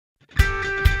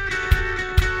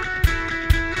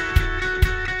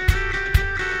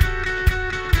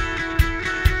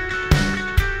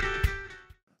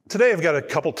Today I've got a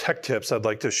couple tech tips I'd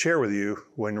like to share with you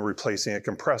when replacing a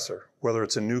compressor, whether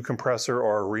it's a new compressor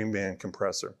or a reman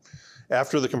compressor.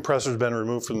 After the compressor's been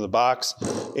removed from the box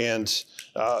and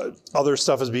other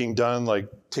stuff is being done, like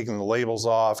taking the labels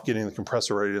off, getting the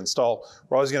compressor ready to install,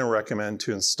 we're always going to recommend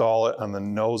to install it on the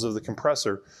nose of the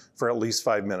compressor for at least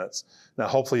 5 minutes. Now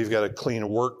hopefully you've got a clean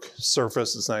work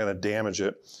surface, it's not going to damage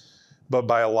it. But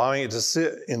by allowing it to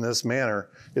sit in this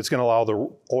manner, it's going to allow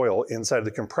the oil inside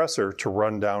the compressor to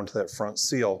run down to that front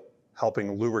seal,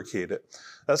 helping lubricate it.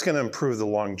 That's going to improve the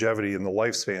longevity and the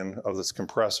lifespan of this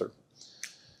compressor.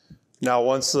 Now,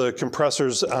 once the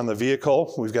compressor's on the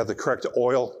vehicle, we've got the correct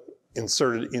oil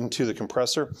inserted into the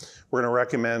compressor, we're going to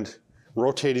recommend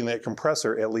rotating that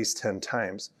compressor at least 10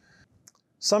 times.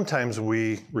 Sometimes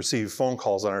we receive phone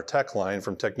calls on our tech line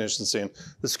from technicians saying,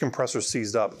 this compressor's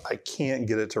seized up, I can't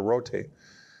get it to rotate.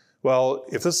 Well,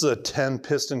 if this is a 10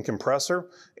 piston compressor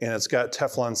and it's got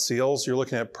Teflon seals, you're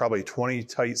looking at probably 20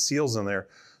 tight seals in there.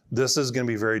 This is going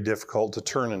to be very difficult to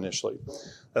turn initially.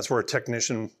 That's where a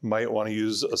technician might want to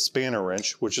use a spanner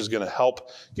wrench, which is going to help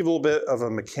give a little bit of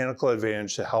a mechanical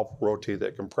advantage to help rotate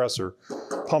that compressor,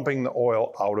 pumping the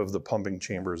oil out of the pumping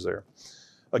chambers there.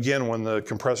 Again, when the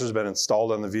compressor's been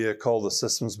installed on the vehicle, the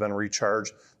system's been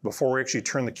recharged, before we actually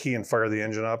turn the key and fire the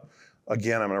engine up,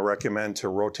 again, I'm going to recommend to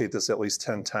rotate this at least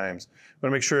 10 times. I'm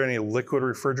going to make sure any liquid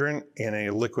refrigerant and any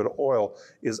liquid oil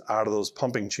is out of those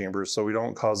pumping chambers so we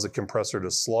don't cause the compressor to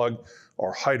slug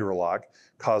or hydrolock,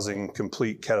 causing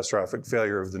complete catastrophic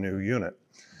failure of the new unit.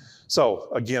 So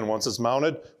again, once it's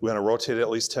mounted, we're going to rotate it at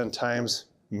least 10 times.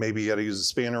 Maybe you got to use a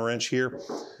spanner wrench here.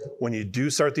 When you do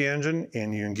start the engine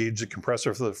and you engage the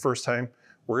compressor for the first time,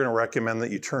 we're going to recommend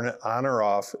that you turn it on or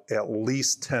off at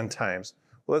least 10 times.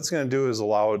 What that's going to do is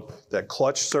allow that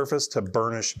clutch surface to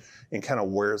burnish and kind of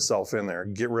wear itself in there.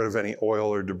 Get rid of any oil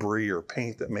or debris or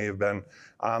paint that may have been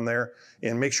on there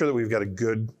and make sure that we've got a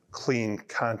good, clean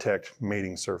contact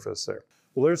mating surface there.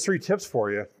 Well, there's 3 tips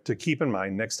for you to keep in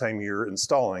mind next time you're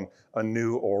installing a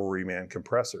new or reman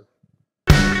compressor.